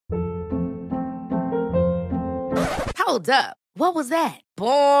Hold up. What was that?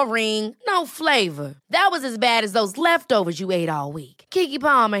 Boring. No flavor. That was as bad as those leftovers you ate all week. Keke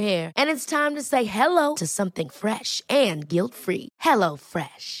Palmer here, and it's time to say hello to something fresh and guilt-free. Hello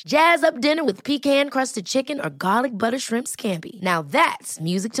Fresh. Jazz up dinner with pecan-crusted chicken or garlic butter shrimp scampi. Now that's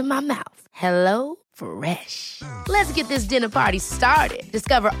music to my mouth. Hello Fresh. Let's get this dinner party started.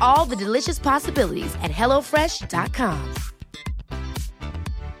 Discover all the delicious possibilities at hellofresh.com.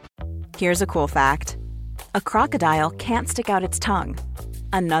 Here's a cool fact. A crocodile can't stick out its tongue.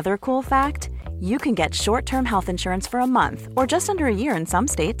 Another cool fact, you can get short-term health insurance for a month or just under a year in some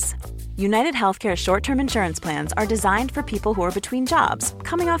states. United Healthcare short-term insurance plans are designed for people who are between jobs,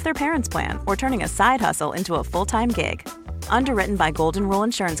 coming off their parents' plan, or turning a side hustle into a full-time gig. Underwritten by Golden Rule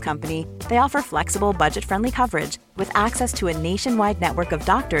Insurance Company, they offer flexible, budget-friendly coverage with access to a nationwide network of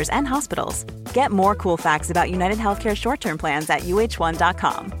doctors and hospitals. Get more cool facts about United Healthcare short-term plans at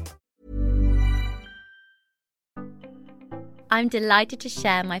uh1.com. I'm delighted to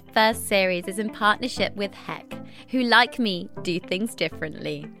share my first series is in partnership with Heck, who, like me, do things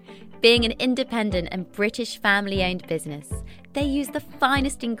differently. Being an independent and British family-owned business, they use the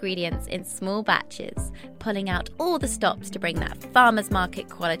finest ingredients in small batches, pulling out all the stops to bring that farmer's market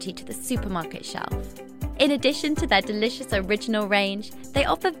quality to the supermarket shelf. In addition to their delicious original range, they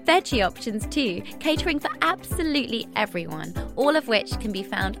offer veggie options too, catering for absolutely everyone, all of which can be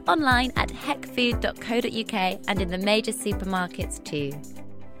found online at heckfood.co.uk and in the major supermarkets too.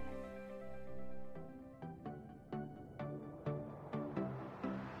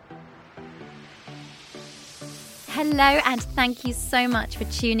 Hello, and thank you so much for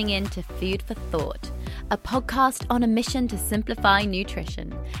tuning in to Food for Thought, a podcast on a mission to simplify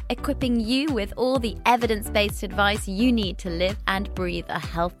nutrition, equipping you with all the evidence-based advice you need to live and breathe a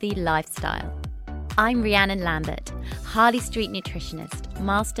healthy lifestyle. I'm Rhiannon Lambert, Harley Street nutritionist,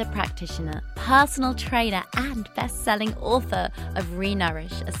 master practitioner, personal trainer, and best-selling author of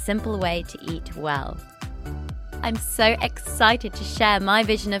Renourish, A Simple Way to Eat Well. I'm so excited to share my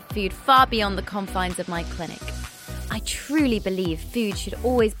vision of food far beyond the confines of my clinic. I truly believe food should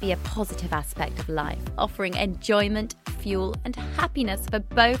always be a positive aspect of life, offering enjoyment, fuel, and happiness for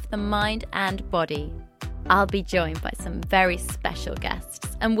both the mind and body. I'll be joined by some very special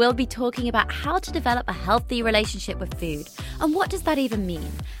guests, and we'll be talking about how to develop a healthy relationship with food. And what does that even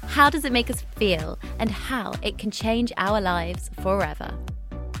mean? How does it make us feel? And how it can change our lives forever.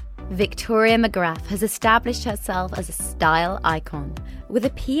 Victoria Magrath has established herself as a style icon. With a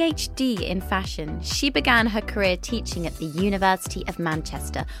PhD in fashion, she began her career teaching at the University of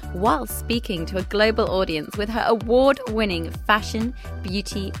Manchester while speaking to a global audience with her award-winning fashion,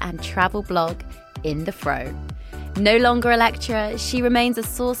 beauty and travel blog, In the Fro. No longer a lecturer, she remains a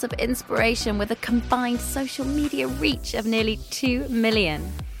source of inspiration with a combined social media reach of nearly 2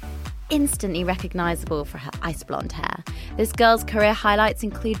 million. Instantly recognisable for her ice blonde hair, this girl's career highlights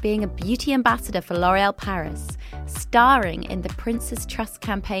include being a beauty ambassador for L'Oréal Paris, starring in the Prince's Trust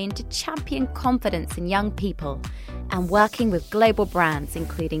campaign to champion confidence in young people, and working with global brands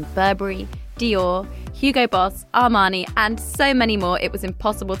including Burberry, Dior, Hugo Boss, Armani, and so many more it was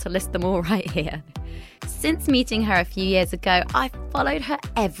impossible to list them all right here. Since meeting her a few years ago, I've followed her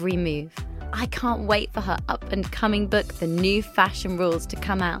every move. I can't wait for her up-and-coming book, The New Fashion Rules, to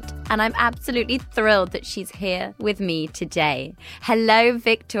come out. And I'm absolutely thrilled that she's here with me today. Hello,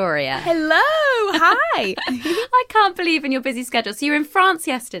 Victoria. Hello. Hi. I can't believe in your busy schedule. So you were in France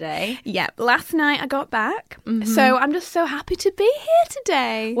yesterday? Yeah, last night I got back. So I'm just so happy to be here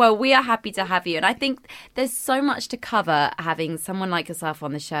today. Well, we are happy to have you. And I think there's so much to cover having someone like yourself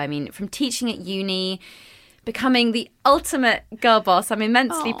on the show. I mean, from teaching at uni, becoming the ultimate girl boss. I'm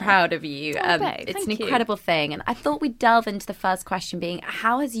immensely proud of you. It's an incredible thing. And I thought we'd delve into the first question being,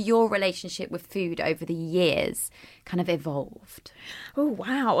 how has your relationship with food over the years kind of evolved? Oh,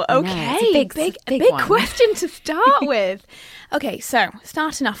 wow. Okay. It's a big one. Question to start with. Okay, so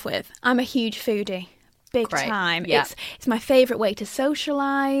starting off with, I'm a huge foodie. Big time. Yeah. It's my favourite way to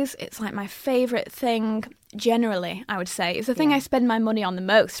socialise. It's like my favourite thing generally, I would say. It's the thing I spend my money on the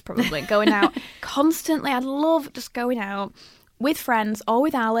most, probably. Going out constantly. I love just going out with friends or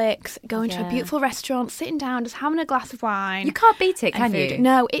with Alex, going to a beautiful restaurant, sitting down, just having a glass of wine. You can't beat it, can you?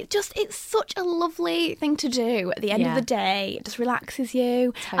 No, it's such a lovely thing to do at the end of the day. It just relaxes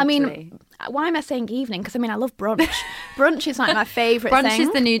you. Totally. I mean, why am I saying evening? Because, I mean, I love brunch. Brunch is like my favourite thing. Brunch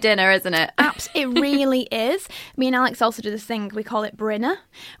is the new dinner, isn't it? It really is. Me and Alex also do this thing, we call it Brinner,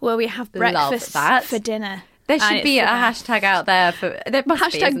 where we have breakfast for dinner. There should be a hashtag out there for there must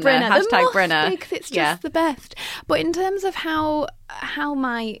hashtag be, Brinner. Hashtag Brinner. Because it's just the best. But in terms of how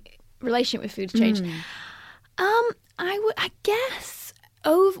my relationship with food's changed, I guess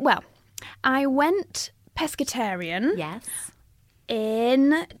I went pescatarian. Yes.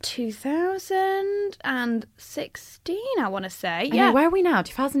 In 2016, I want to say. Yeah. Where are we now?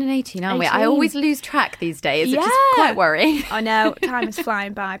 2018, aren't we? 18. I always lose track these days. Yeah. It's just quite worrying. I know, time is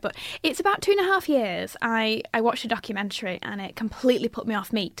flying by. But it's about 2.5 years. I watched a documentary and it completely put me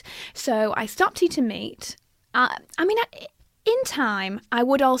off meat. So I stopped eating meat. In time, I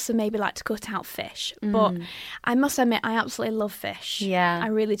would also maybe like to cut out fish, but I must admit, I absolutely love fish. Yeah. I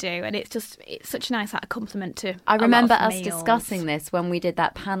really do. And it's such a nice compliment to I remember us meals. discussing this when we did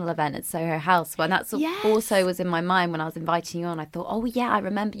that panel event at Soho House. When that's also was in my mind when I was inviting you on. I thought, oh yeah, I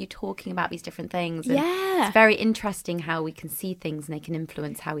remember you talking about these different things. And it's very interesting how we can see things and they can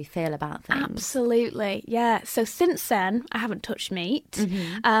influence how we feel about things. Absolutely, yeah. So since then, I haven't touched meat.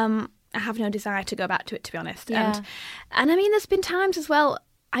 I have no desire to go back to it, to be honest. Yeah. And I mean, there's been times as well,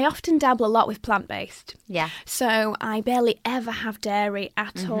 I often dabble a lot with plant-based. Yeah. So I barely ever have dairy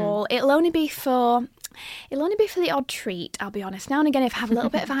at all. It'll only be for the odd treat, I'll be honest. Now and again, if I have a little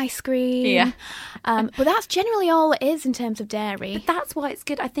bit of ice cream. Yeah. But that's generally all it is in terms of dairy. But that's why it's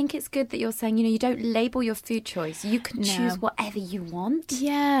good. I think it's good that you're saying, you don't label your food choice. You can choose whatever you want.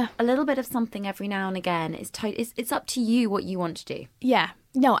 Yeah. A little bit of something every now and again. It's up to you what you want to do. Yeah.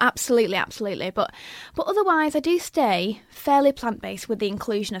 No, absolutely. But otherwise, I do stay fairly plant-based with the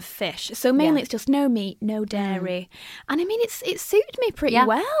inclusion of fish. So mainly it's just no meat, no dairy. And I mean, it suited me pretty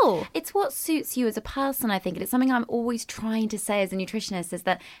well. It's what suits you as a person, I think. And it's something I'm always trying to say as a nutritionist is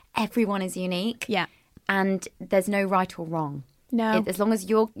that everyone is unique. Yeah. And there's no right or wrong. No. As long as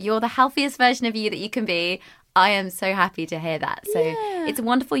you're the healthiest version of you that you can be, I am so happy to hear that. So it's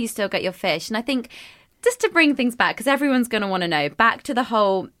wonderful you still get your fish. And I think just to bring things back, because everyone's going to want to know, back to the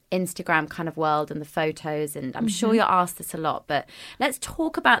whole Instagram kind of world and the photos, and I'm sure you're asked this a lot, but let's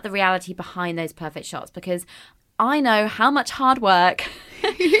talk about the reality behind those perfect shots, because I know how much hard work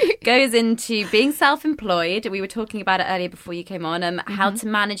goes into being self-employed. We were talking about it earlier before you came on, how to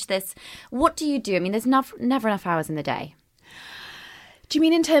manage this. What do you do? I mean, there's never enough hours in the day. Do you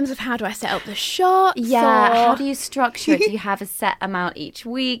mean in terms of how do I set up the shots? Yeah, or... how do you structure it? Do you have a set amount each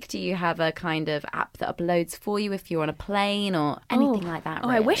week? Do you have a kind of app that uploads for you if you're on a plane or anything like that?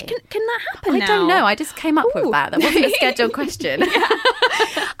 Really? I wish, can that happen now? I don't know. I just came up with that. That wasn't a scheduled question. To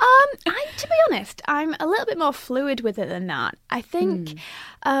be honest, I'm a little bit more fluid with it than that. I think...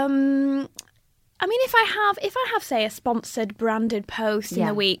 I mean, if I have, say, a sponsored branded post in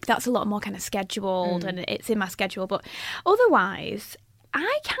the week, that's a lot more kind of scheduled and it's in my schedule. But otherwise,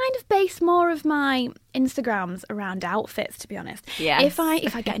 I kind of base more of my Instagrams around outfits, to be honest. Yes. If I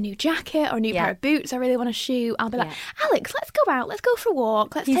get a new jacket or a new pair of boots I really want to shoot, I'll be like, Alex, let's go out. Let's go for a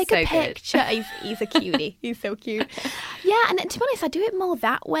walk. Let's take a picture. He's a cutie. He's so cute. Yeah, and to be honest, I do it more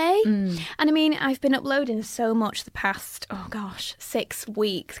that way. And I mean, I've been uploading so much the past, 6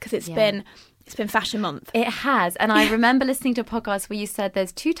 weeks because it's been Fashion Month. It has. And I remember listening to a podcast where you said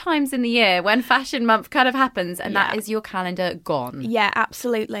there's 2 times in the year when Fashion Month kind of happens, and that is your calendar gone. Yeah,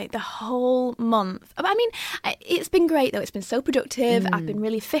 absolutely. The whole month. I mean, it's been great, though. It's been so productive. I've been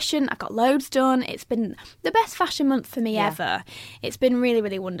really efficient. I've got loads done. It's been the best fashion month for me ever. It's been really,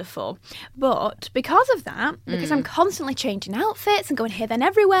 really wonderful. But because of that, because I'm constantly changing outfits and going here, then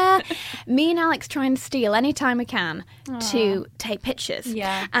everywhere, me and Alex try and steal any time we can to take pictures.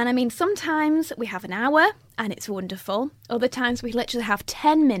 Yeah. And I mean, sometimes we have an hour and it's wonderful. Other times we literally have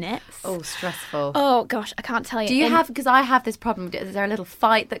 10 minutes. Oh, stressful. Oh, gosh, I can't tell you. Do you have, because I have this problem, is there a little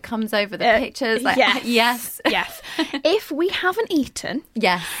fight that comes over the pictures? Like, yes. If we haven't eaten.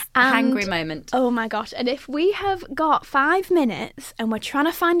 Yes, hangry moment. Oh, my gosh. And if we have got 5 minutes and we're trying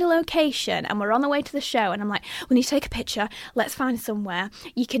to find a location and we're on the way to the show and I'm like, we need to take a picture, let's find somewhere.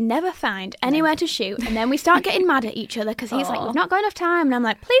 You can never find anywhere to shoot. And then we start getting mad at each other because he's like, we've not got enough time. And I'm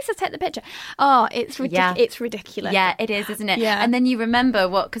like, please just take the picture. Oh, it's ridiculous. It's ridiculous. Yeah, it is, isn't it? Yeah. And then you remember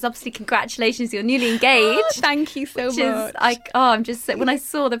because obviously congratulations, you're newly engaged. Oh, thank you so much. I'm just when I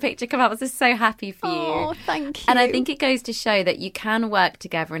saw the picture come out, I was just so happy for you. Oh, thank you. And I think it goes to show that you can work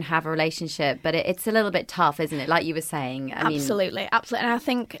together and have a relationship, but it's a little bit tough, isn't it? Like you were saying. Absolutely. And I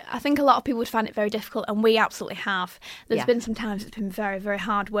think a lot of people would find it very difficult, and we absolutely have. There's been some times it's been very, very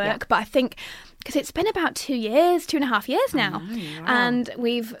hard work, but I think because it's been about 2.5 years now, and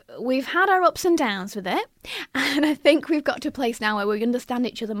we've had our ups and downs with it, and I think we've got to a place now where we understand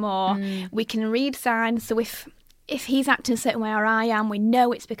each other more. We can read signs, so if he's acting a certain way or I am, we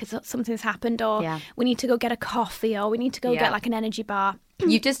know it's because something's happened, or we need to go get a coffee, or we need to go get like an energy bar.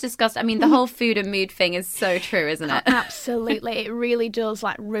 You've just discussed, I mean, the whole food and mood thing is so true, isn't it? Absolutely. It really does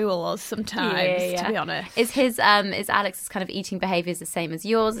like rule us sometimes, to be honest. Is Alex's kind of eating behaviours the same as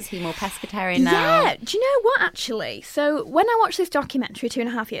yours? Is he more pescatarian now? Yeah. Do you know what, actually? So when I watched this documentary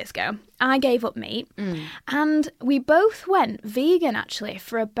 2.5 years ago, I gave up meat and we both went vegan, actually,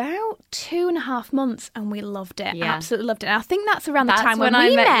 for about 2.5 months and we loved it. Yeah. Absolutely loved it. And I think that's around the time when I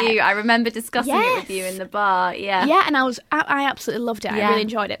we met you. I remember discussing it with you in the bar. Yeah. Yeah, and I absolutely loved it. I really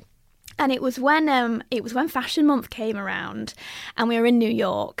enjoyed it. And it was when Fashion Month came around and we were in New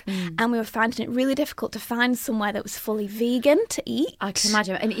York and we were finding it really difficult to find somewhere that was fully vegan to eat. I can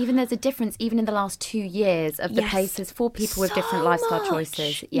imagine. And even there's a difference, even in the last 2 years, of the places for people with different lifestyle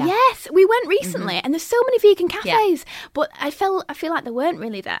choices. Yeah. Yes, we went recently and there's so many vegan cafes, but I feel like there weren't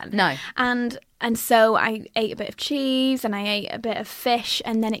really then. No. And so I ate a bit of cheese and I ate a bit of fish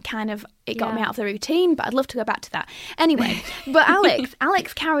and then it got me out of the routine, but I'd love to go back to that. Anyway, but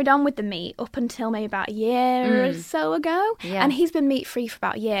Alex carried on with the meat up until maybe about a year or so ago. Yeah. And he's been meat-free for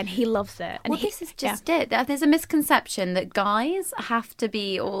about a year and he loves it. And this is just it. There's a misconception that guys have to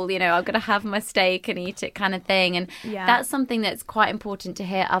be all, I'm going to have my steak and eat it kind of thing. And that's something that's quite important to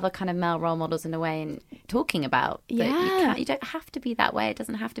hear other kind of male role models in a way and talking about. Yeah. You don't have to be that way. It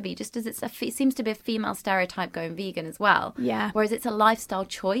doesn't have to be. Just as it seems to be a female stereotype going vegan as well. Yeah. Whereas it's a lifestyle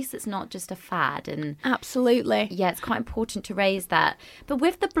choice. It's not just a fad. And absolutely. Yeah, it's quite important to raise that. But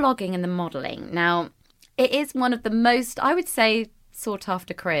with the blogging and the modelling, now, it is one of the most, I would say, sought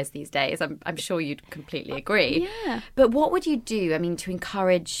after careers these days. I'm sure you'd completely agree. Yeah. But what would you do,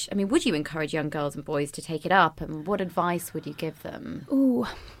 would you encourage young girls and boys to take it up? And what advice would you give them? Ooh,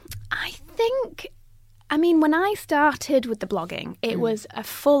 I think... when I started with the blogging, it was a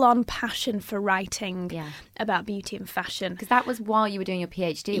full-on passion for writing about beauty and fashion. Because that was while you were doing your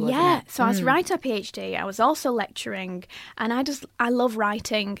PhD, wasn't it? Yeah, so I was writing a PhD. I was also lecturing, and I love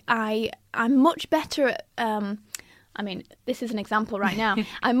writing. I'm much better at... this is an example right now.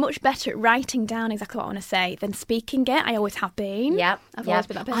 I'm much better at writing down exactly what I want to say than speaking it. I always have been. I've always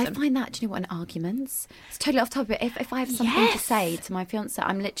been that person. I find that, do you know what, in arguments, it's totally off topic. If I have something to say to my fiancé,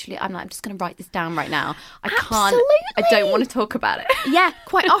 I'm just going to write this down right now. I don't want to talk about it. Yeah,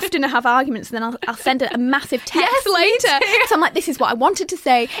 quite often I have arguments and then I'll send a massive text later. So I'm like, this is what I wanted to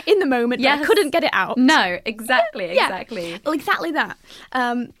say in the moment, but I couldn't get it out. No, exactly. Well, exactly that.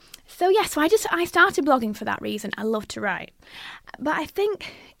 So I started blogging for that reason. I love to write. But I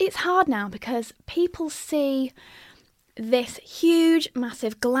think it's hard now because people see this huge,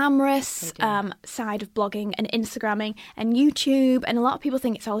 massive, glamorous side of blogging and Instagramming and YouTube. And a lot of people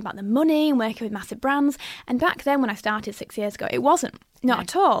think it's all about the money and working with massive brands. And back then when I started 6 years ago, it wasn't. Not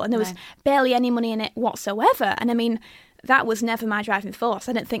at all. And there was barely any money in it whatsoever. And that was never my driving force.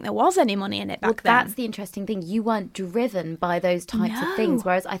 I didn't think there was any money in it back then. That's the interesting thing. You weren't driven by those types of things,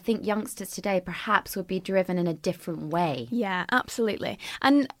 whereas I think youngsters today perhaps would be driven in a different way. Yeah, absolutely.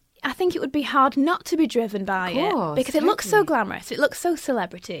 And I think it would be hard not to be driven by it because it looks so glamorous. It looks so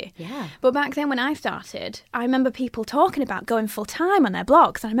celebrity. Yeah. But back then when I started, I remember people talking about going full-time on their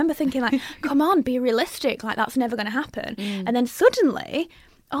blogs. And I remember thinking come on, be realistic. That's never going to happen. And then suddenly...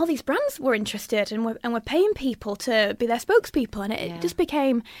 all these brands were interested and were paying people to be their spokespeople, and it just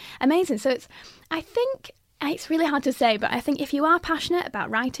became amazing. So I think it's really hard to say, but I think if you are passionate about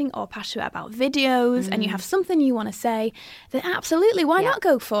writing or passionate about videos and you have something you want to say, then absolutely, why not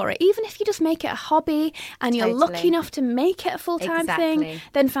go for it? Even if you just make it a hobby and you're lucky enough to make it a full-time thing,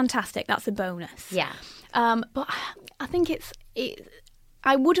 then fantastic, that's a bonus. Yeah. But I think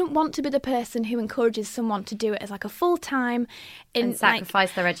I wouldn't want to be the person who encourages someone to do it as a full-time... and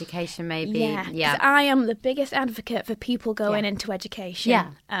sacrifice their education, maybe. Yeah. I am the biggest advocate for people going into education.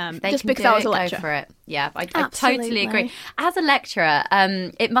 Yeah. Just because I was a lecturer. Go for it. Yeah, I totally agree. As a lecturer,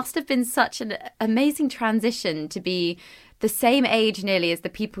 it must have been such an amazing transition to be the same age nearly as the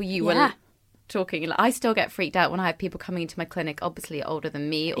people you were... talking. I still get freaked out when I have people coming into my clinic, obviously older than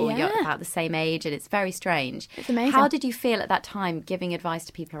me or about the same age, and it's very strange. It's amazing. How did you feel at that time giving advice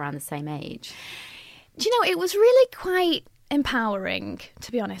to people around the same age? Do you know, it was really quite empowering,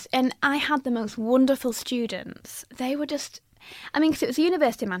 to be honest. And I had the most wonderful students. They were just... because it was a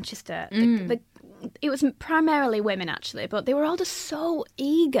university in Manchester. It was primarily women, actually, but they were all just so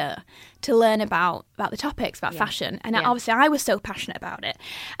eager to learn about the topics, about fashion. And obviously I was so passionate about it.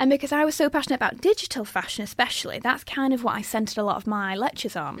 And because I was so passionate about digital fashion especially, that's kind of what I centered a lot of my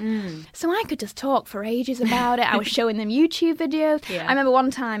lectures on. So I could just talk for ages about it. I was showing them YouTube videos. I remember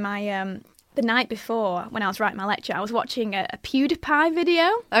one time the night before, when I was writing my lecture, I was watching a PewDiePie video.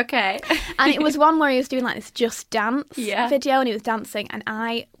 Okay. And it was one where he was doing like this Just Dance Yeah. video, and he was dancing, and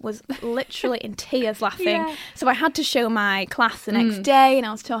I was literally in tears laughing. Yeah. So I had to show my class the next day, and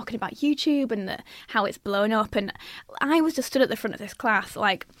I was talking about YouTube and how it's blown up, and I was just stood at the front of this class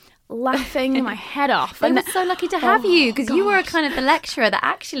like laughing my head off. They And were so lucky to have you, because you were gosh. kind of the lecturer that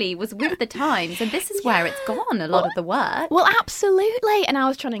actually was with the times, and this is where it's gone, a lot of the work. Well, absolutely. And I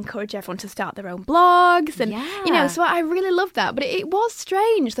was trying to encourage everyone to start their own blogs. And, Yeah. so I really loved that. But it was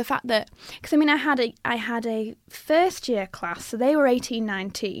strange, the fact that, because I mean, I had a first year class, so they were 18,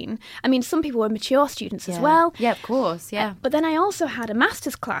 19. I mean, some people were mature students as well. Yeah, of course, yeah. But then I also had a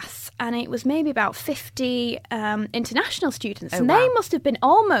master's class, and it was maybe about 50 international students. And they must have been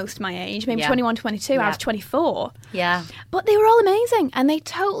almost my age, maybe 21, 22. I was 24. Yeah. But they were all amazing, and they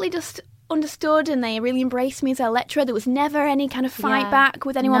totally just understood, and they really embraced me as a lecturer. There was never any kind of fight back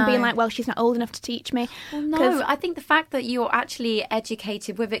with anyone being like, well, she's not old enough to teach me. Well, no, I think the fact that you're actually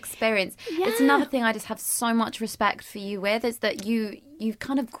educated with experience, it's another thing I just have so much respect for you with, is that you've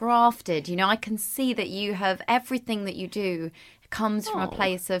kind of grafted. I can see that you have everything that you do comes from a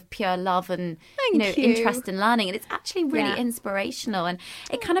place of pure love and Thank you. interest in learning, and it's actually really inspirational. And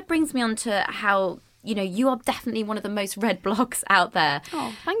it kind of brings me on to how you are definitely one of the most read blogs out there.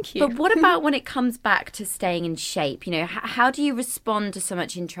 Oh, thank you. But what about when it comes back to staying in shape? How do you respond to so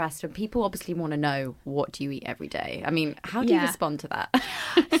much interest when people obviously want to know, what do you eat every day? I mean, how do you respond to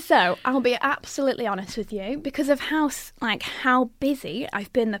that? So I'll be absolutely honest with you, because of how busy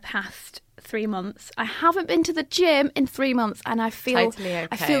I've been the past 3 months. I haven't been to the gym in 3 months, and I feel Totally okay,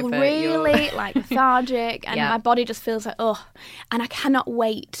 I feel but really like lethargic, and my body just feels like and I cannot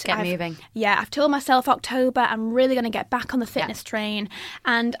wait. Get moving. Yeah, I've told myself October I'm really going to get back on the fitness train,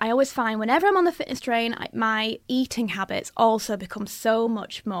 and I always find whenever I'm on the fitness train, my eating habits also become so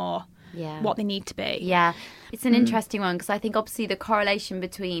much more what they need to be. Yeah, it's an interesting one, because I think obviously the correlation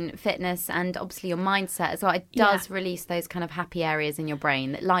between fitness and obviously your mindset as well, it does release those kind of happy areas in your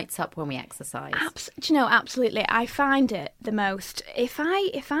brain that lights up when we exercise. Do you know, absolutely. I find it the most. If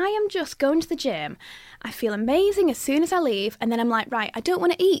I am just going to the gym, I feel amazing as soon as I leave, and then I'm like, right, I don't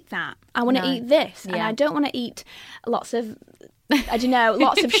want to eat that. I want to eat this, and I don't want to eat lots of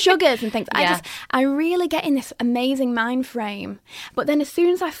lots of sugars and things. I really get in this amazing mind frame. But then as soon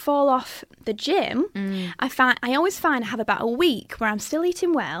as I fall off the gym, I always find I have about a week where I'm still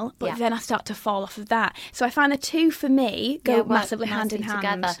eating well, but then I start to fall off of that. So I find the two for me go massively hand in hand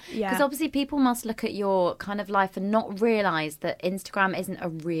together. Because obviously people must look at your kind of life and not realise that Instagram isn't a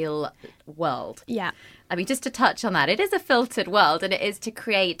real world. Yeah. I mean, just to touch on that, it is a filtered world, and it is to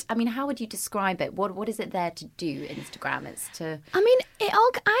create. I mean, how would you describe it? What is it there to do? Instagram, it's to. I mean,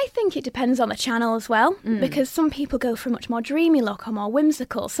 I think it depends on the channel as well, because some people go for a much more dreamy look or more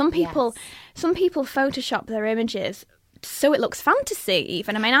whimsical. Some people Photoshop their images so it looks fantasy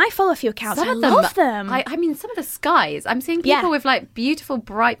even. I mean, I follow a few accounts. I love them. I mean, some of the skies. I'm seeing people with like beautiful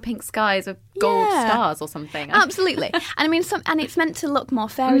bright pink skies with gold stars or something. Absolutely. And I mean, and it's meant to look more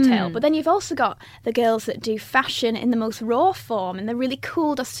fairy tale. But then you've also got the girls that do fashion in the most raw form, and they're really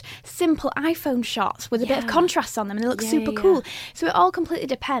cool, just simple iPhone shots with a bit of contrast on them, and they look super cool. So it all completely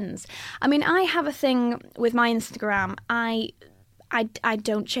depends. I mean, I have a thing with my Instagram. I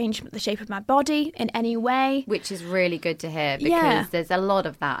don't change the shape of my body in any way. Which is really good to hear, because there's a lot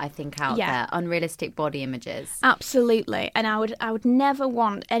of that, I think, out there. Unrealistic body images. Absolutely. And I would never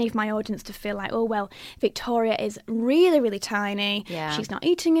want any of my audience to feel like, oh, well, Victoria is really, really tiny. Yeah. She's not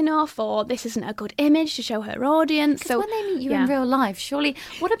eating enough, or this isn't a good image to show her audience. So when they meet you in real life, surely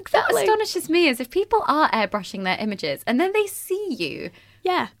what astonishes me is if people are airbrushing their images and then they see you.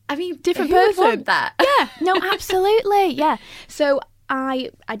 Yeah. I mean, different who person. Would want that? Yeah. No, absolutely. Yeah. So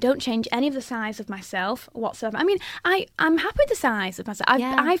I don't change any of the size of myself whatsoever. I mean, I'm happy with the size of myself.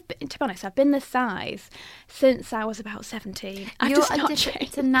 I've been, to be honest, I've been this size since I was about 17.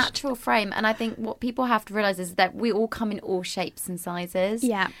 It's a natural frame, and I think what people have to realise is that we all come in all shapes and sizes.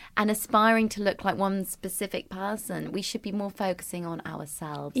 Yeah. And aspiring to look like one specific person, we should be more focusing on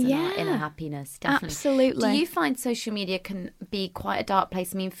ourselves and our inner happiness. Definitely. Absolutely. Do you find social media can be quite a dark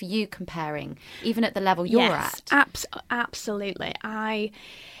place? I mean, for you, comparing, even at the level you're at? Absolutely.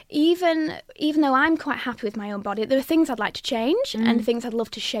 Even though I'm quite happy with my own body, there are things I'd like to change and things I'd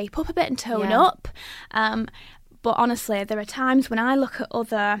love to shape up a bit and tone up. But honestly, there are times when I look at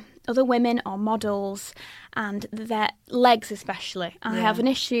other women or models and their legs especially. I have an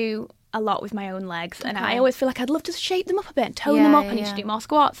issue a lot with my own legs, and I always feel like I'd love to shape them up a bit and tone them up. I need to do more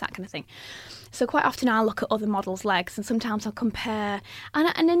squats, that kind of thing. So quite often I'll look at other models' legs and sometimes I'll compare.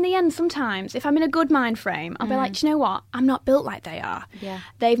 And in the end, sometimes, if I'm in a good mind frame, I'll be like, do you know what? I'm not built like they are. Yeah.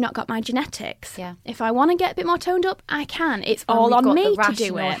 They've not got my genetics. Yeah. If I want to get a bit more toned up, I can. It's all on me to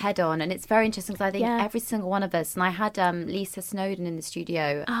do it. Head on. And it's very interesting because I think every single one of us, and I had Lisa Snowden in the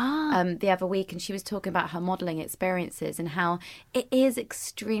studio the other week, and she was talking about her modelling experiences and how it is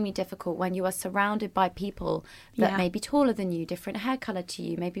extremely difficult when you are surrounded by people that may be taller than you, different hair colour to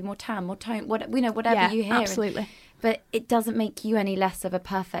you, maybe more tan, more tone, whatever you hear. Absolutely. But it doesn't make you any less of a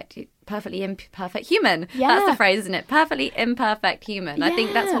perfectly imperfect human. Yeah. That's the phrase, isn't it? Perfectly imperfect human. Yeah. I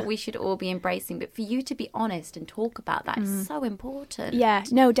think that's what we should all be embracing. But for you to be honest and talk about that is so important. Yeah,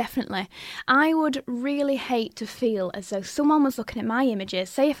 no, definitely. I would really hate to feel as though someone was looking at my images.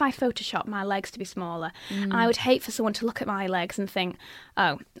 Say if I Photoshop my legs to be smaller, I would hate for someone to look at my legs and think,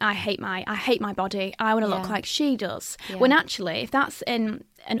 oh, I hate my body. I want to look like she does. Yeah. When actually, if that's in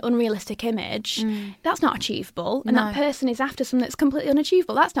an unrealistic image, that's not achievable. And that person is after something that's completely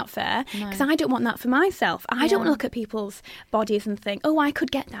unachievable. That's not fair. Because I don't want that for myself. I don't want to look at people's bodies and think, oh, I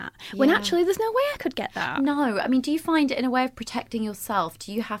could get that. When actually there's no way I could get that. No. I mean, do you find it in a way of protecting yourself?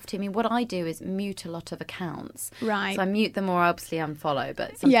 Do you have to? I mean, what I do is mute a lot of accounts. Right. So I mute them or obviously unfollow,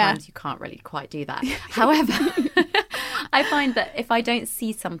 but sometimes you can't really quite do that. However, I find that if I don't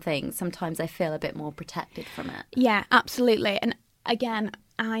see something, sometimes I feel a bit more protected from it. Yeah, absolutely. And again,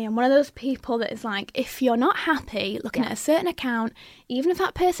 I am one of those people that is like, if you're not happy looking at a certain account, even if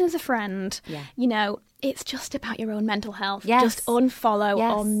that person is a friend, you know, it's just about your own mental health. Yes. Just unfollow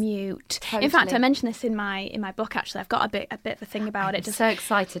or mute. Totally. In fact, I mentioned this in my book. Actually, I've got a bit of a thing about it. I'm so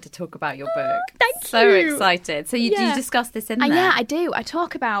excited to talk about your book. Thank you. So excited. So do you discuss this in there? Yeah, I do. I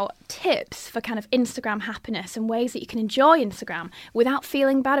talk about tips for kind of Instagram happiness and ways that you can enjoy Instagram without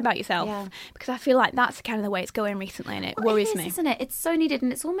feeling bad about yourself. Yeah. Because I feel like that's kind of the way it's going recently, and it worries me. Isn't it? It's so needed,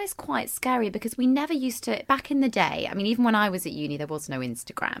 and it's almost quite scary because we never used to. Back in the day, I mean, even when I was at uni, there was no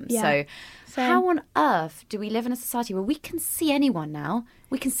Instagram. Yeah. So how on earth do we live in a society where we can see anyone now?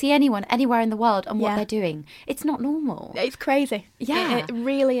 We can see anyone anywhere in the world and what they're doing. It's not normal. It's crazy. Yeah. It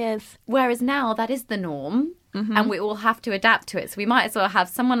really is. Whereas now that is the norm. And we all have to adapt to it. So we might as well have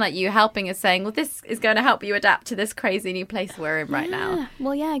someone like you helping us saying, well, this is going to help you adapt to this crazy new place we're in right now.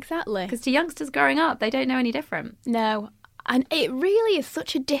 Well, yeah, exactly. Because to youngsters growing up, they don't know any different. No. And it really is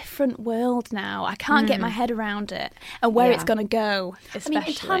such a different world now. I can't get my head around it and where it's going to go, especially. I mean,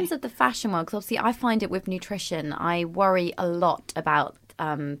 in terms of the fashion world, because obviously I find it with nutrition, I worry a lot about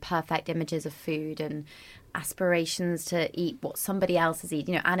perfect images of food and aspirations to eat what somebody else has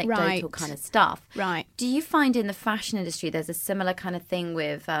eaten, anecdotal kind of stuff. Right. Do you find in the fashion industry there's a similar kind of thing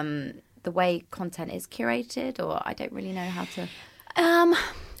with the way content is curated, or I don't really know how to...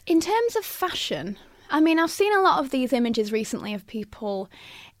 In terms of fashion, I mean, I've seen a lot of these images recently of people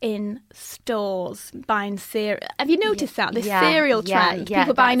in stores buying cereal. Have you noticed that? This cereal trend?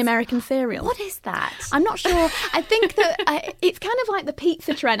 People buying American cereal. What is that? I'm not sure. I think that it's kind of like the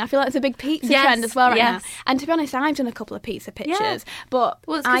pizza trend. I feel like it's a big pizza trend as well right now. And to be honest, I've done a couple of pizza pictures. But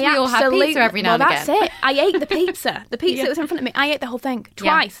it's because we all have pizza every now and again. That's it. I ate the pizza. The pizza that was in front of me. I ate the whole thing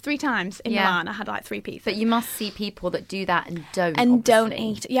twice, 3 times in Milan. I had like 3 pizzas. But you must see people that do that and don't. And don't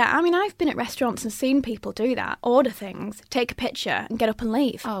eat. Yeah, I mean, I've been at restaurants and seen people do that. Order things, take a picture and get up and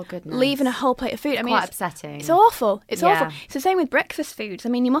leave. Oh, goodness. Leaving a whole plate of food. I mean, quite upsetting. It's awful. It's awful. It's the same with breakfast foods. I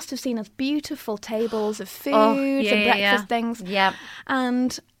mean, you must have seen those beautiful tables of food and breakfast things. Yeah.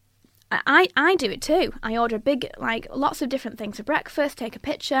 And I do it too. I order lots of different things for breakfast, take a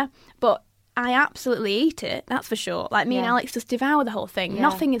picture, but I absolutely eat it, that's for sure. Like me and Alex just devour the whole thing. Yeah.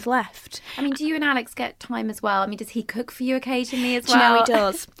 Nothing is left. I mean, do you and Alex get time as well? I mean, does he cook for you occasionally as well? Do you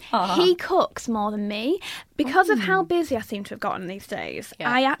know he does. He cooks more than me. Because of how busy I seem to have gotten these days,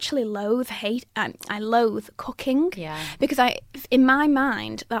 I actually loathe cooking. Yeah. Because in my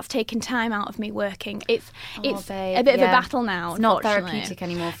mind, that's taken time out of me working. It's babe, a bit of a battle now. It's not therapeutic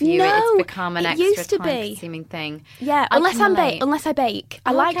anymore for you. No, it's become an extra time-consuming thing. Yeah, unless I bake.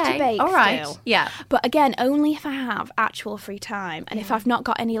 I like to bake. All right. Still. Yeah. But again, only if I have actual free time and if I've not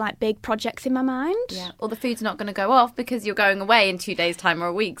got any big projects in my mind. Yeah. Or the food's not going to go off because you're going away in 2 days' time or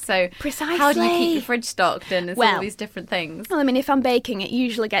a week. So precisely. How do you keep your fridge stocked? And it's all these different things. Well, I mean, if I'm baking, it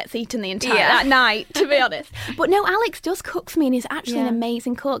usually gets eaten the entire that night, to be honest. But no, Alex does cook for me, and he's actually an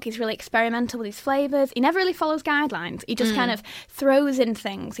amazing cook. He's really experimental with his flavours. He never really follows guidelines. He just kind of throws in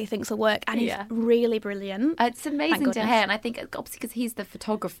things he thinks will work, and he's really brilliant. It's amazing to hear, and I think obviously because he's the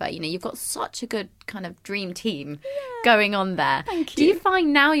photographer, you've got such a good kind of dream team going on there. Thank you. Do you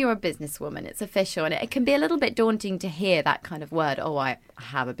find now you're a businesswoman, it's official, and it can be a little bit daunting to hear that kind of word, I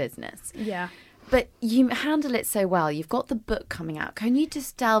have a business. Yeah. But you handle it so well. You've got the book coming out. Can you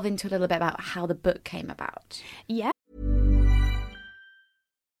just delve into a little bit about how the book came about? Yeah.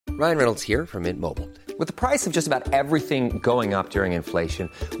 Ryan Reynolds here from Mint Mobile. With the price of just about everything going up during inflation,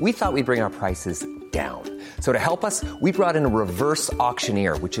 we thought we'd bring our prices down. So to help us, we brought in a reverse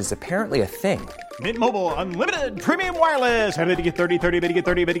auctioneer, which is apparently a thing. Mint Mobile Unlimited Premium Wireless. How to get 30, 30, bit to get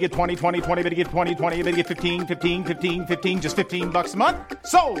 30, bit to get 20, 20, 20, bit to get 20, 20, bit to get 15, 15, 15, 15, just $15 a month?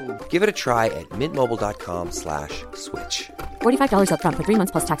 Sold! Give it a try at mintmobile.com/switch. $45 up front for 3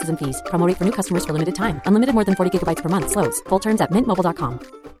 months plus taxes and fees. Promo rate for new customers for limited time. Unlimited more than 40 gigabytes per month. Slows full terms at mintmobile.com.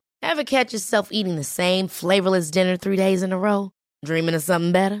 Ever catch yourself eating the same flavorless dinner 3 days in a row? Dreaming of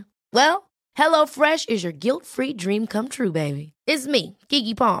something better? Well, HelloFresh is your guilt-free dream come true, baby. It's me,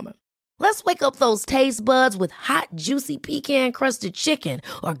 Keke Palmer. Let's wake up those taste buds with hot, juicy pecan-crusted chicken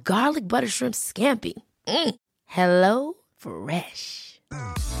or garlic butter shrimp scampi. Hello Fresh.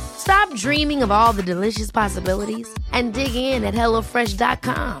 Stop dreaming of all the delicious possibilities and dig in at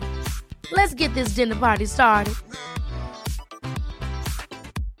HelloFresh.com. Let's get this dinner party started.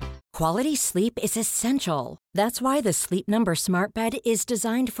 Quality sleep is essential. That's why the Sleep Number Smart Bed is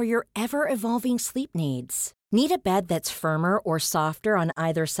designed for your ever-evolving sleep needs. Need a bed that's firmer or softer on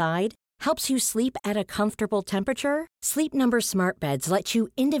either side? Helps you sleep at a comfortable temperature? Sleep Number Smart Beds let you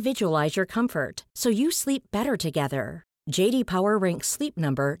individualize your comfort, so you sleep better together. J.D. Power ranks Sleep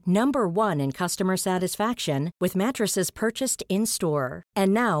Number number 1 in customer satisfaction with mattresses purchased in-store.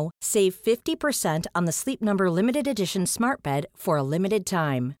 And now, save 50% on the Sleep Number Limited Edition Smart Bed for a limited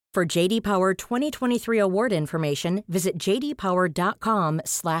time. For J.D. Power 2023 award information, visit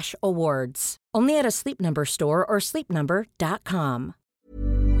jdpower.com/awards. Only at a Sleep Number store or sleepnumber.com.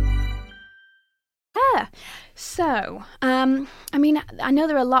 Yeah. So, I mean, I know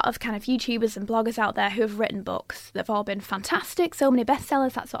there are a lot of kind of YouTubers and bloggers out there who have written books that have all been fantastic, so many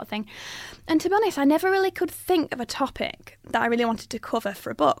bestsellers, that sort of thing. And to be honest, I never really could think of a topic that I really wanted to cover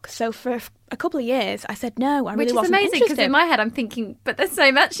for a book. So for a couple of years, I said no, I really wasn't interested. Which is amazing, because in my head I'm thinking, but there's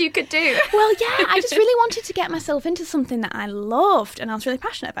so much you could do. Well, yeah, I just really wanted to get myself into something that I loved and I was really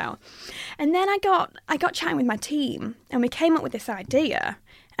passionate about. And then I got chatting with my team and we came up with this idea.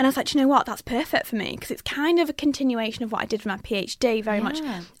 And I was like, do you know what? That's perfect for me, because it's kind of a continuation of what I did for my PhD, very much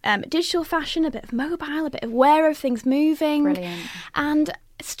digital fashion, a bit of mobile, a bit of where everything's moving. Brilliant. And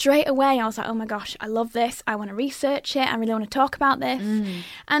straight away I was like, oh my gosh, I love this. I want to research it. I really want to talk about this.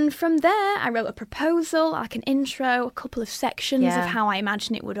 And from there, I wrote a proposal, like an intro, a couple of sections of how I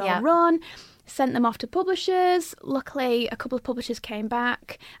imagine it would all run. Sent them off to publishers. Luckily, a couple of publishers came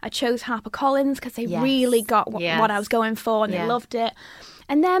back. I chose HarperCollins because they really got what I was going for and they loved it.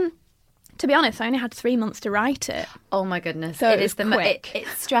 And then, to be honest, I only had 3 months to write it. Oh my goodness. So it's quick.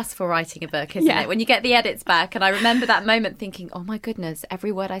 It's stressful writing a book, isn't it? When you get the edits back. And I remember that moment thinking, oh my goodness,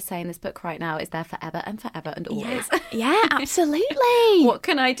 every word I say in this book right now is there forever and always. Yeah, absolutely. What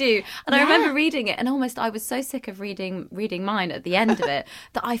can I do? And I remember reading it and almost I was so sick of reading mine at the end of it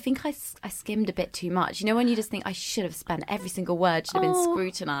that I think I skimmed a bit too much. You know, when you just think I should have spent every single word, should have been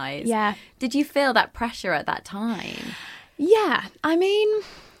scrutinised. Yeah. Did you feel that pressure at that time? Yeah. I mean,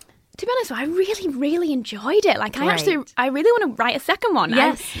 to be honest, I really, really enjoyed it. Like, I really want to write a second one.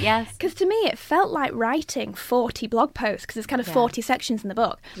 Yes. Because to me, it felt like writing 40 blog posts, because there's kind of 40 sections in the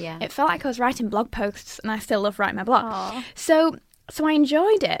book. Yeah. It felt like I was writing blog posts, and I still love writing my blog. Aww. So I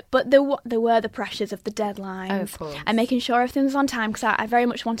enjoyed it, but there were the pressures of the deadlines and making sure everything was on time, because I very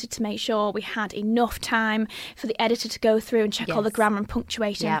much wanted to make sure we had enough time for the editor to go through and check all the grammar and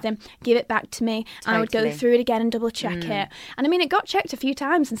punctuation and everything, give it back to me, and I would go through it again and double check it. And I mean, it got checked a few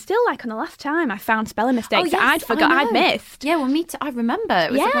times, and still, like on the last time, I found spelling mistakes that I'd forgot I'd missed. Yeah, well, me too. I remember.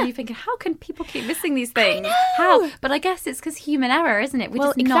 It was like when you're thinking, how can people keep missing these things? How? But I guess it's because human error, isn't it?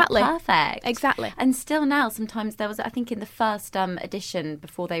 We're just not perfect. Exactly. And still now, sometimes there was, I think in the first edition,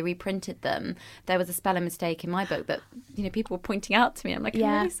 before they reprinted them, there was a spelling mistake in my book that, you know, people were pointing out to me. I'm like, I'm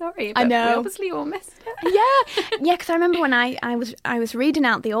really sorry, but I know. We obviously all missed it. Yeah, because I remember when I was reading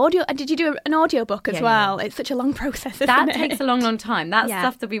out the audio. Did you do an audio book as well? It's such a long process, isn't that it? Takes a long time. That's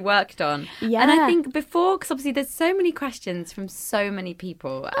stuff that we worked on. Yeah. And I think before, because obviously there's so many questions from so many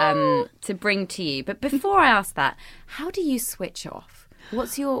people to bring to you. But before I ask that, how do you switch off?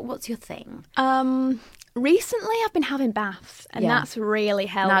 What's your thing? Recently, I've been having baths, and that's really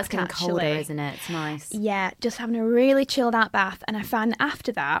helped. Now it's getting actually. colder, isn't it? It's nice. Yeah, just having a really chilled out bath. And I find that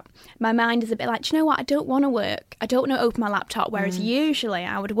after that, my mind is a bit like, do you know what? I don't want to work. I don't want to open my laptop. Whereas usually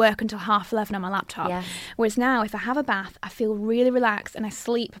I would work until 11:30 on my laptop. Yes. Whereas now, if I have a bath, I feel really relaxed and I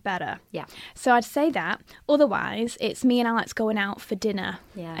sleep better. Yeah. So I'd say that. Otherwise, it's me and Alex going out for dinner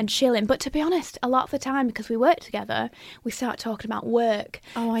and chilling. But to be honest, a lot of the time, because we work together, we start talking about work.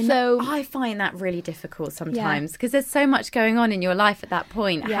 Oh, I know. I find that really difficult sometimes because there's so much going on in your life at that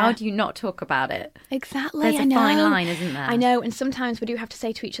point. Yeah. How do you not talk about it? Exactly. There's a fine line, isn't there? I know. And sometimes we do have to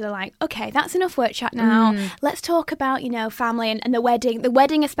say to each other, like, okay, that's enough work chat now. Let's talk about, family and the wedding. The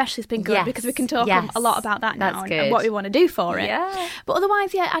wedding especially has been good because we can talk a lot about that now and what we want to do for it. Yeah. But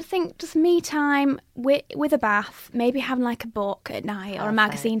otherwise, I think just me time with a bath, maybe having like a book at night or a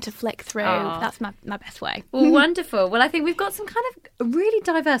magazine to flick through. That's my best way. Well, wonderful. Well, I think we've got some kind of really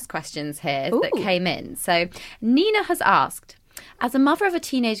diverse questions here that came in. So Nina has asked, as a mother of a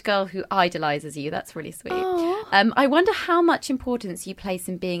teenage girl who idolises you, that's really sweet, I wonder how much importance you place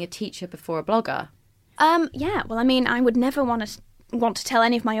in being a teacher before a blogger. Yeah, well, I mean, I would never want to tell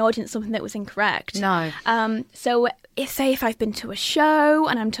any of my audience something that was incorrect. No. So if I've been to a show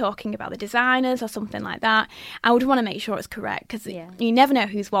and I'm talking about the designers or something like that, I would want to make sure it's correct because you never know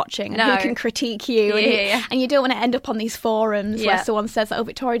who's watching and who can critique you. And you don't want to end up on these forums where someone says that,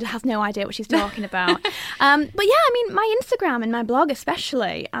 Victoria has no idea what she's talking about. But yeah, I mean, my Instagram and my blog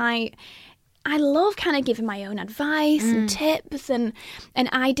especially, I love kind of giving my own advice and tips and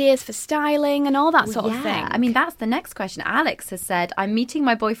ideas for styling and all that sort of thing. I mean, that's the next question. Alex has said, I'm meeting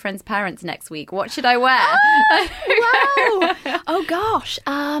my boyfriend's parents next week. What should I wear? Oh, wow. Oh, gosh.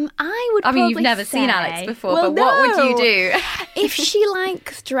 I mean, you've never seen Alex before, but what would you do? If she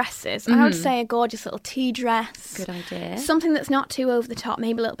likes dresses, I would say a gorgeous little tea dress. Good idea. Something that's not too over the top,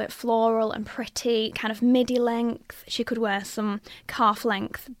 maybe a little bit floral and pretty, kind of midi length. She could wear some calf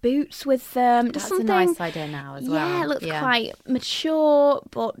length boots with That's a nice idea now as well. Yeah, it looks quite mature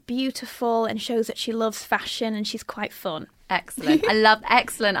but beautiful and shows that she loves fashion and she's quite fun. Excellent. I love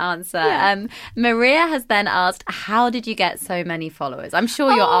excellent answer. Yeah. Maria has then asked, how did you get so many followers? I'm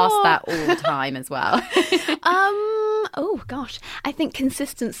sure you're asked that all the time as well. Oh, gosh. I think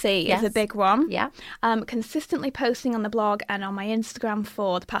consistency is a big one. Yeah. Consistently posting on the blog and on my Instagram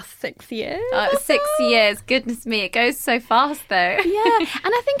for the past 6 years. 6 years. Goodness me. It goes so fast, though. Yeah.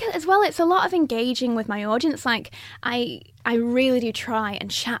 And I think as well, it's a lot of engaging with my audience. Like, I really do try and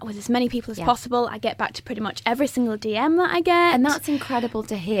chat with as many people as possible. I get back to pretty much every single DM that I get. And that's incredible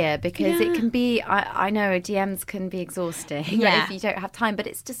to hear because it can be, I know DMs can be exhausting if you don't have time, but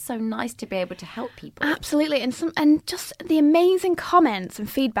it's just so nice to be able to help people. Absolutely. And just the amazing comments and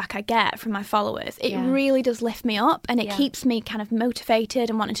feedback I get from my followers, it really does lift me up and it keeps me kind of motivated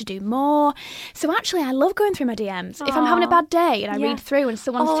and wanting to do more. So actually, I love going through my DMs. If I'm having a bad day and I read through and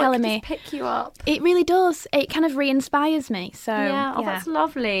someone's telling me, pick you up. It really does. It kind of re-inspires me. So that's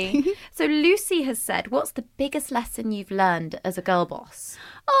lovely. So Lucy has said, what's the biggest lesson you've learned as a girl boss?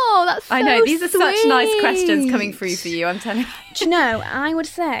 Oh, that's so I know, these are such nice sweet. questions coming through for you, I'm telling you. Do you know, I would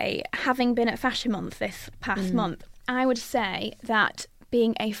say, having been at Fashion Month this past month, I would say that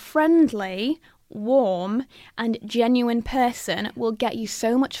being a friendly, warm and genuine person will get you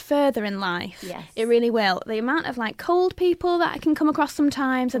so much further in life. Yes. It really will. The amount of like cold people that I can come across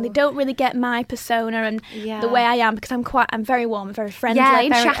sometimes and they don't really get my persona and the way I am because I'm very warm and very friendly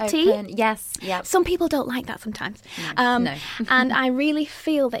and very chatty. Open. Yes, yeah. Some people don't like that sometimes. No. And I really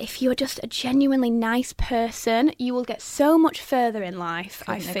feel that if you're just a genuinely nice person, you will get so much further in life.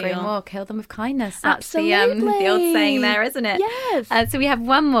 I feel. Agree more. Kill them with kindness. That's Absolutely. the old saying there, isn't it? Yes. So we have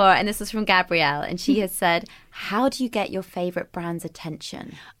one more, and this is from Gabrielle, and she has said, how do you get your favourite brand's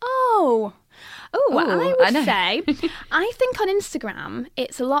attention? I would say, I think on Instagram,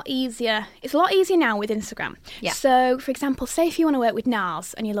 it's a lot easier. It's a lot easier now with Instagram. Yeah. So, for example, say if you want to work with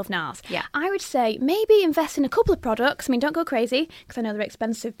NARS and you love NARS, I would say maybe invest in a couple of products. I mean, don't go crazy because I know they're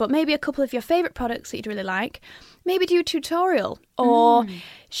expensive, but maybe a couple of your favourite products that you'd really like. Maybe do a tutorial or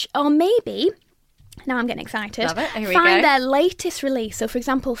maybe... Now I'm getting excited. Love it. Here we Find go. their latest release. So, for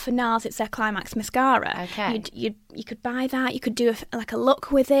example, for NARS, it's their Climax mascara. Okay. You could buy that. You could do a look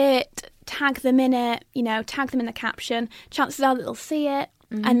with it. Tag them in it. Tag them in the caption. Chances are that they'll see it,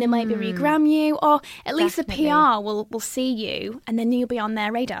 and they maybe regram you, or at least the PR will see you, and then you'll be on their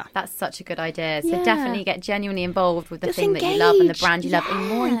radar. That's such a good idea. So definitely get genuinely involved with the Just thing that you love and the brand you love. And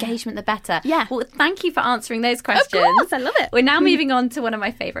more engagement, the better. Yeah. Well, thank you for answering those questions. Of course, I love it. We're now moving on to one of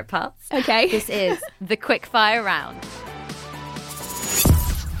my favourite parts. Okay. This is the quickfire round.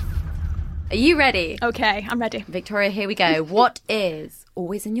 Are you ready? Okay, I'm ready. Victoria, here we go. What is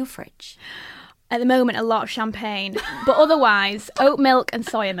always in your fridge? At the moment, a lot of champagne, but otherwise, oat milk and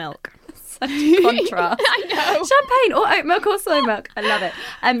soya milk. Such a contrast. I know. Champagne or oat milk or soy milk. I love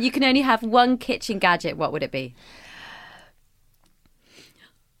it. You can only have one kitchen gadget. What would it be?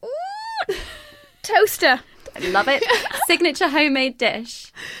 Ooh, toaster. I love it. Signature homemade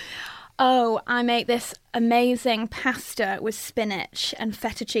dish. Oh, I make this amazing pasta with spinach and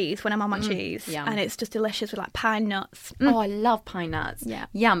feta cheese when I'm on my cheese. Yum. And it's just delicious with like pine nuts. Oh, I love pine nuts. Yeah.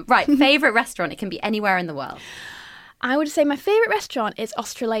 Yum. Right. Favourite restaurant? It can be anywhere in the world. I would say my favourite restaurant is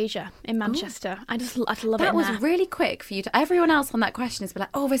Australasia in Manchester. I love it. That was there. really quick for you to. Everyone else on that question has been like,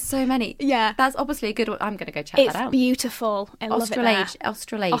 oh, there's so many. Yeah. That's obviously a good one. I'm going to go check It's that out. beautiful. I love it there.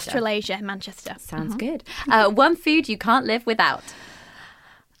 Australasia. Australasia in Manchester. Sounds good. One food you can't live without.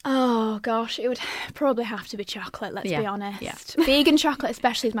 Oh, gosh. It would probably have to be chocolate, let's be honest. Yeah. Vegan chocolate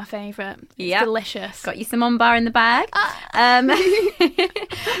especially is my favourite. It's delicious. Got you some on bar in the bag.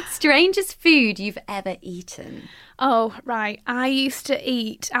 Strangest food you've ever eaten. Oh, right. I used to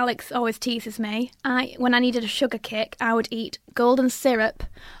eat, Alex always teases me, when I needed a sugar kick, I would eat golden syrup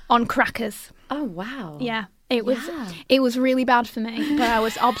on crackers. Oh, wow. Yeah. It was really bad for me, but I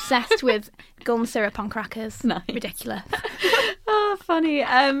was obsessed with golden syrup on crackers. Nice. Ridiculous. Oh, funny.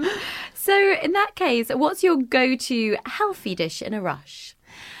 So in that case, what's your go-to healthy dish in a rush?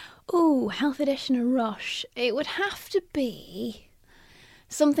 Ooh, healthy dish in a rush. It would have to be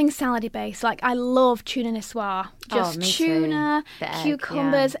something salady based. Like I love tuna nissoir. Just me tuna, too. The egg,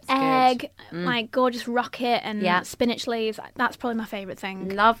 cucumbers, yeah, it's egg, like gorgeous rocket and spinach leaves. That's probably my favourite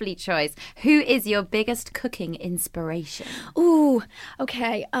thing. Lovely choice. Who is your biggest cooking inspiration? Ooh,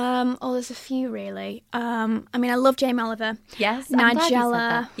 okay. There's a few really. I mean, I love Jamie Oliver. Yes, I'm glad you said Nigella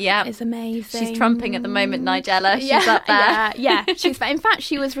that. Yeah, is amazing. She's trumping at the moment, Nigella. She's up there. Yeah. In fact,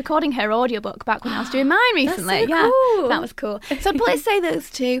 she was recording her audiobook back when I was doing mine recently. That's so cool. That was cool. So I'd probably say those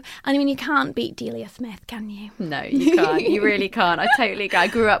two. And I mean, you can't beat Delia Smith, can you? No, you can't. You really can't. I totally agree. I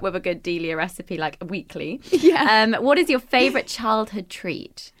grew up with a good Delia recipe, like weekly. Yeah. What is your favourite childhood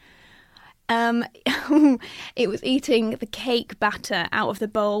treat? It was eating the cake batter out of the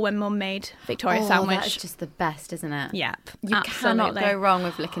bowl when Mum made Victoria sandwich. That's just the best, isn't it? Yep, You cannot go wrong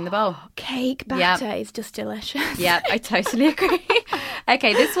with licking the bowl. Cake batter is just delicious. Yep, I totally agree.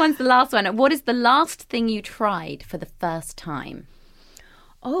 Okay, this one's the last one. What is the last thing you tried for the first time?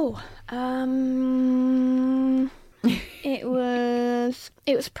 It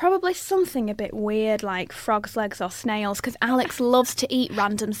was probably something a bit weird like frog's legs or snails because Alex loves to eat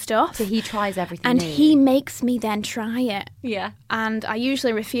random stuff. So he tries everything and new. he makes me then try it. Yeah. And I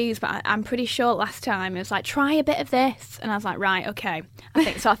usually refuse, but I'm pretty sure last time it was like, try a bit of this. And I was like, right, okay.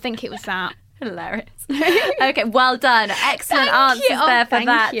 I think it was that. Hilarious. Okay, well done. Excellent answers there for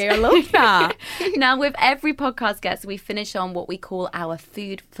that. Thank you. I love that. Now, with every podcast guest, we finish on what we call our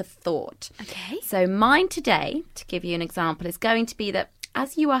food for thought. Okay. So mine today, to give you an example, is going to be that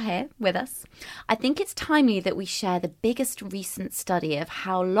as you are here with us, I think it's timely that we share the biggest recent study of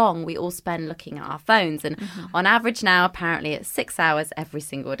how long we all spend looking at our phones. And on average now, apparently it's 6 hours every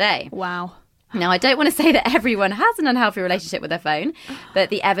single day. Wow. Now, I don't want to say that everyone has an unhealthy relationship with their phone, but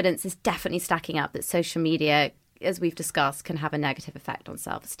the evidence is definitely stacking up that social media, as we've discussed, can have a negative effect on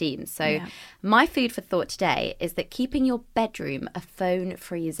self-esteem. So my food for thought today is that keeping your bedroom a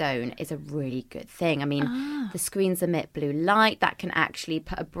phone-free zone is a really good thing. I mean, the screens emit blue light. That can actually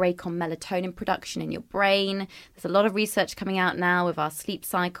put a brake on melatonin production in your brain. There's a lot of research coming out now with our sleep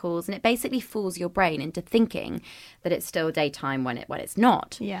cycles, and it basically fools your brain into thinking that it's still daytime when it's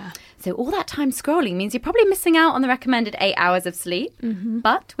not. Yeah. So all that time scrolling means you're probably missing out on the recommended 8 hours of sleep.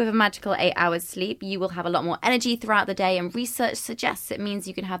 But with a magical 8 hours sleep, you will have a lot more energy throughout the day, and research suggests it means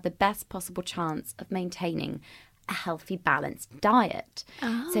you can have the best possible chance of maintaining a healthy, balanced diet.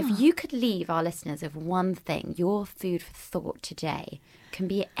 So if you could leave our listeners with one thing, your food for thought today can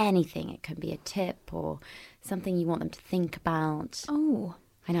be anything. It can be a tip or something you want them to think about. Oh,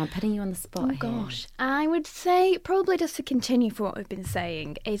 I know, I'm putting you on the spot here. Gosh. I would say, probably just to continue for what we've been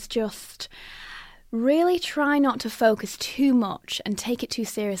saying, is just really try not to focus too much and take it too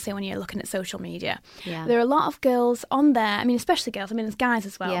seriously when you're looking at social media. Yeah. There are a lot of girls on there, I mean, especially girls, I mean, there's guys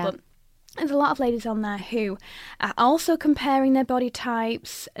as well, but there's a lot of ladies on there who are also comparing their body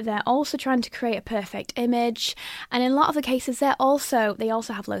types. They're also trying to create a perfect image. And in a lot of the cases, they also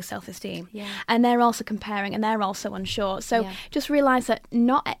have low self-esteem. Yeah. And they're also comparing and they're also unsure. So just realise that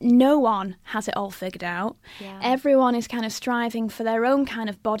no one has it all figured out. Yeah. Everyone is kind of striving for their own kind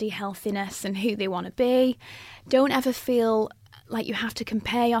of body healthiness and who they want to be. Don't ever feel like you have to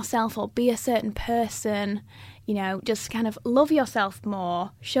compare yourself or be a certain person. just kind of love yourself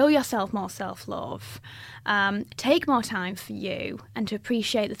more, show yourself more self-love, take more time for you and to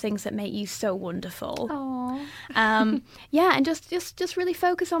appreciate the things that make you so wonderful. And just really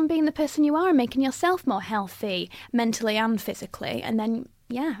focus on being the person you are and making yourself more healthy mentally and physically. And then,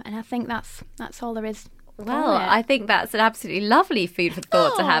 and I think that's all there is. Well, I think that's an absolutely lovely food for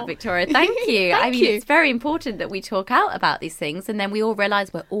thought to have, Victoria. Thank you. It's very important that we talk out about these things and then we all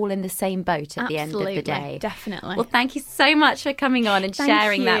realise we're all in the same boat at the end of the day. Definitely. Well, thank you so much for coming on and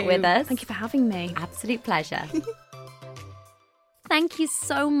sharing that with us. Thank you for having me. Absolute pleasure. Thank you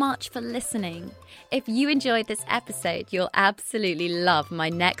so much for listening. If you enjoyed this episode, you'll absolutely love my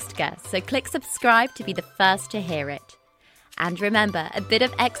next guest. So click subscribe to be the first to hear it. And remember, a bit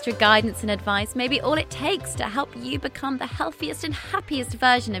of extra guidance and advice may be all it takes to help you become the healthiest and happiest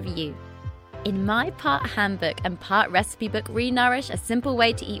version of you. In my part handbook and part recipe book, Renourish, A Simple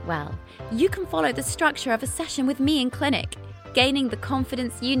Way to Eat Well, you can follow the structure of a session with me in clinic, gaining the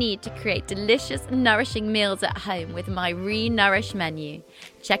confidence you need to create delicious, nourishing meals at home with my Renourish menu.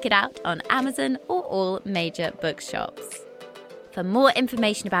 Check it out on Amazon or all major bookshops. For more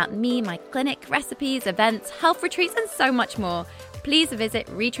information about me, my clinic, recipes, events, health retreats, and so much more, please visit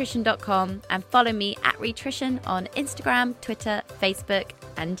Rhitrition.com and follow me at Rhitrition on Instagram, Twitter, Facebook,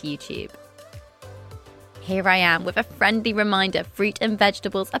 and YouTube. Here I am with a friendly reminder, fruit and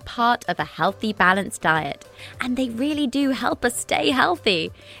vegetables are part of a healthy, balanced diet, and they really do help us stay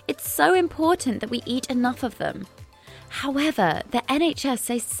healthy. It's so important that we eat enough of them. However, the NHS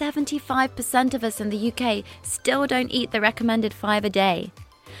says 75% of us in the UK still don't eat the recommended 5 a day.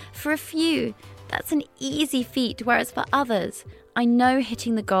 For a few, that's an easy feat, whereas for others, I know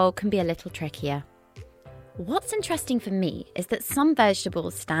hitting the goal can be a little trickier. What's interesting for me is that some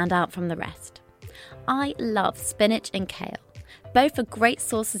vegetables stand out from the rest. I love spinach and kale. Both are great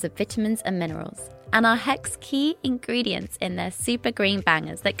sources of vitamins and minerals, and are Heck's key ingredients in their super green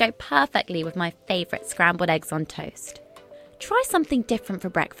bangers that go perfectly with my favourite scrambled eggs on toast. Try something different for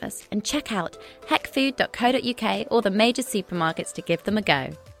breakfast and check out heckfood.co.uk or the major supermarkets to give them a go.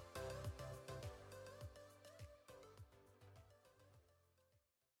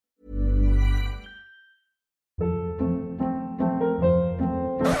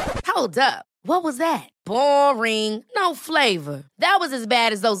 Hold up. What was that? Boring. No flavor. That was as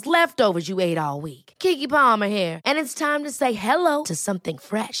bad as those leftovers you ate all week. Keke Palmer here, and it's time to say hello to something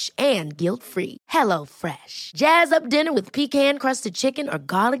fresh and guilt-free. Hello Fresh. Jazz up dinner with pecan-crusted chicken or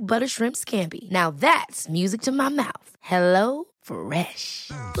garlic butter shrimp scampi. Now that's music to my mouth. Hello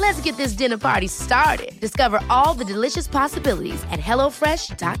Fresh. Let's get this dinner party started. Discover all the delicious possibilities at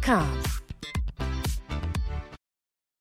HelloFresh.com.